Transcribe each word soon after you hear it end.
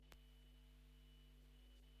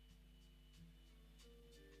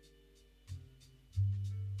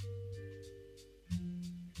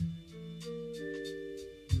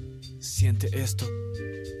siente esto.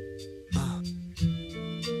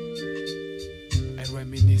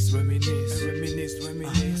 Reminisce.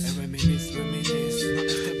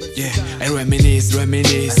 Yeah, I reminisce.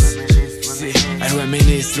 Sí, I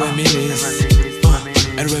reminisce. I reminisce.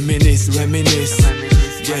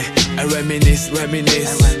 Yeah, I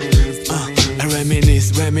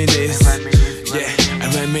reminisce. I reminisce. Yeah,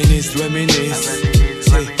 I reminisce.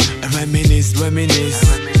 Sí, I reminisce.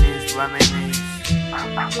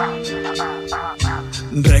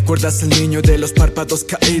 ¿Recuerdas el niño de los párpados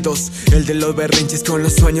caídos? El de los berrinches con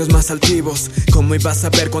los sueños más altivos. ¿Cómo ibas a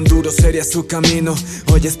ver cuán duro sería su camino?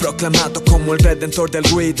 Hoy es proclamado como el redentor del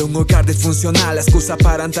ruido. Un hogar disfuncional, la excusa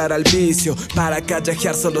para andar al vicio. Para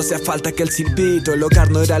callejear solo hacía falta que el silbido. El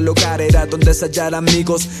hogar no era el hogar, era donde se hallar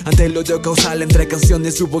amigos. Ante el odio causal entre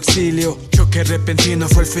canciones hubo auxilio. Choque repentino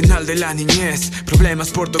fue el final de la niñez. Problemas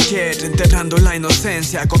por doquier, enterrando la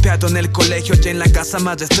inocencia. Copiado en el colegio y en la casa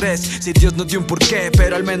más de estrés. Si Dios no dio un porqué,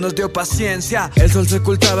 pero al menos dio paciencia. El sol se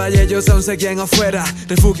ocultaba y ellos aún seguían afuera.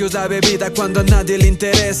 Refugios la bebida cuando a nadie le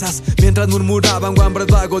interesas. Mientras murmuraban guambras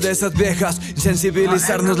vagos de esas viejas.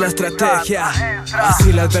 Insensibilizarnos la estrategia.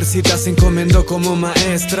 Así la adversidad se encomendó como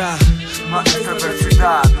maestra. Maestra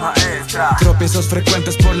adversidad, maestra. Tropiezos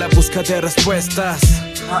frecuentes por la busca de respuestas.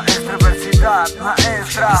 Maestra adversidad,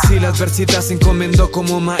 maestra. Así la adversidad se encomendó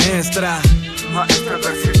como maestra. Maestra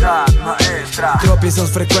adversidad, maestra. Tropiezos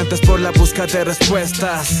frecuentes por la busca de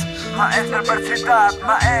respuestas. Maestra adversidad,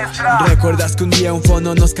 maestra. ¿Recuerdas que un día un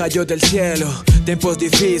fono nos cayó del cielo? Tiempos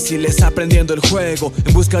difíciles aprendiendo el juego.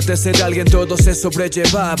 En busca de ser alguien todo se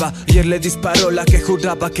sobrellevaba. Ayer le disparó la que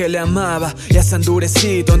juraba que le amaba. Ya se ha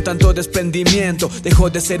endurecido en tanto desprendimiento. Dejó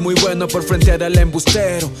de ser muy bueno por frentear al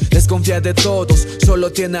embustero. Desconfía de todos,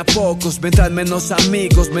 solo tiene a pocos. Mientras menos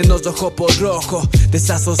amigos, menos ojo por rojo.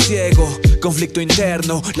 Desasosiego, conflicto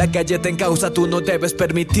interno. La calle te encausa, tú no debes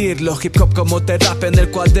permitirlo. Hip hop como terapia en el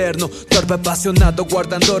cuaderno. Torpe apasionado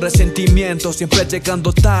guardando resentimientos. Siempre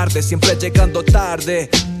llegando tarde,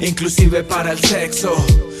 inclusive para el sexo.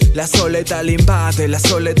 La soledad le invade, la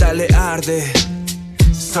soledad le arde.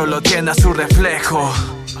 Solo tiene a su reflejo.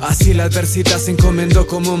 Así la adversidad se encomendó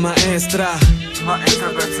como maestra. Maestra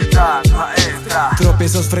adversidad, maestra.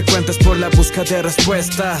 Tropiezos frecuentes por la busca de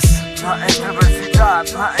respuestas. Maestra adversidad,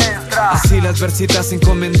 maestra. Así la adversidad se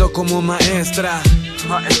encomendó como maestra.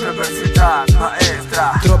 Maestra adversidad,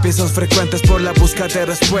 maestra. Tropiezos frecuentes por la busca de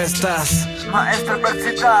respuestas. Maestra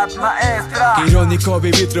adversidad, maestra. Qué irónico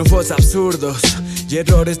vivir triunfos absurdos y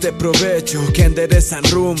errores de provecho que enderezan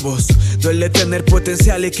rumbos. Duele tener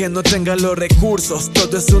potencial y que no tenga los recursos.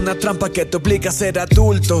 Todo es una trampa que te obliga a ser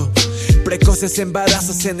adulto. Precoces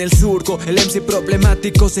embarazos en el surco. El MC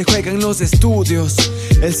problemático se juega en los estudios.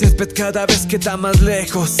 El césped cada vez queda más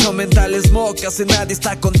lejos. Son mentales mocas y nadie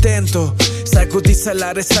está contento. Se agudiza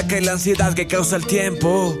la resaca y la ansiedad que causa el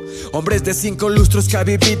tiempo. Hombres de 5 lustros que ha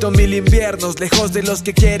vivido 1000 inviernos. Lejos de los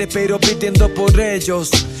que quiere pero pidiendo por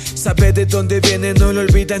ellos. Sabe de dónde viene, no lo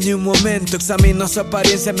olvida ni un momento. Examina su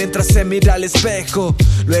apariencia mientras se mira al espejo.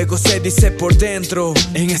 Luego se dice por dentro: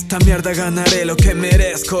 en esta mierda ganaré lo que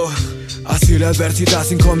merezco. Así la adversidad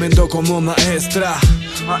se encomendó como maestra.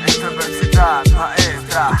 Maestra adversidad,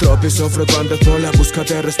 maestra. Tropiezos frecuentes por la busca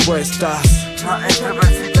de respuestas. Maestra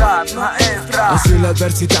adversidad, maestra. Así la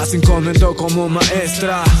adversidad se encomendó como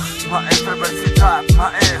maestra. Maestra adversidad,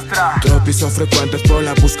 maestra. Tropiezos frecuentes por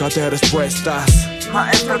la busca de respuestas.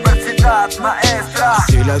 Maestra adversidad, maestra.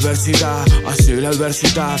 Así la adversidad, así la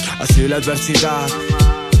adversidad, así la adversidad.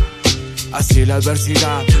 Así la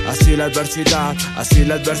adversidad, así la adversidad, así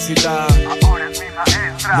la adversidad. Ahora es mi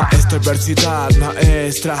maestra. Maestra adversidad,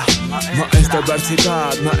 maestra. Maestra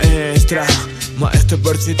adversidad, maestra. Maestra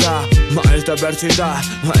adversidad, maestra adversidad,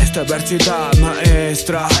 maestra adversidad,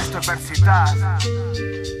 maestra. Maestra adversidad.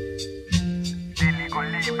 DILIGO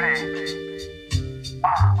libre.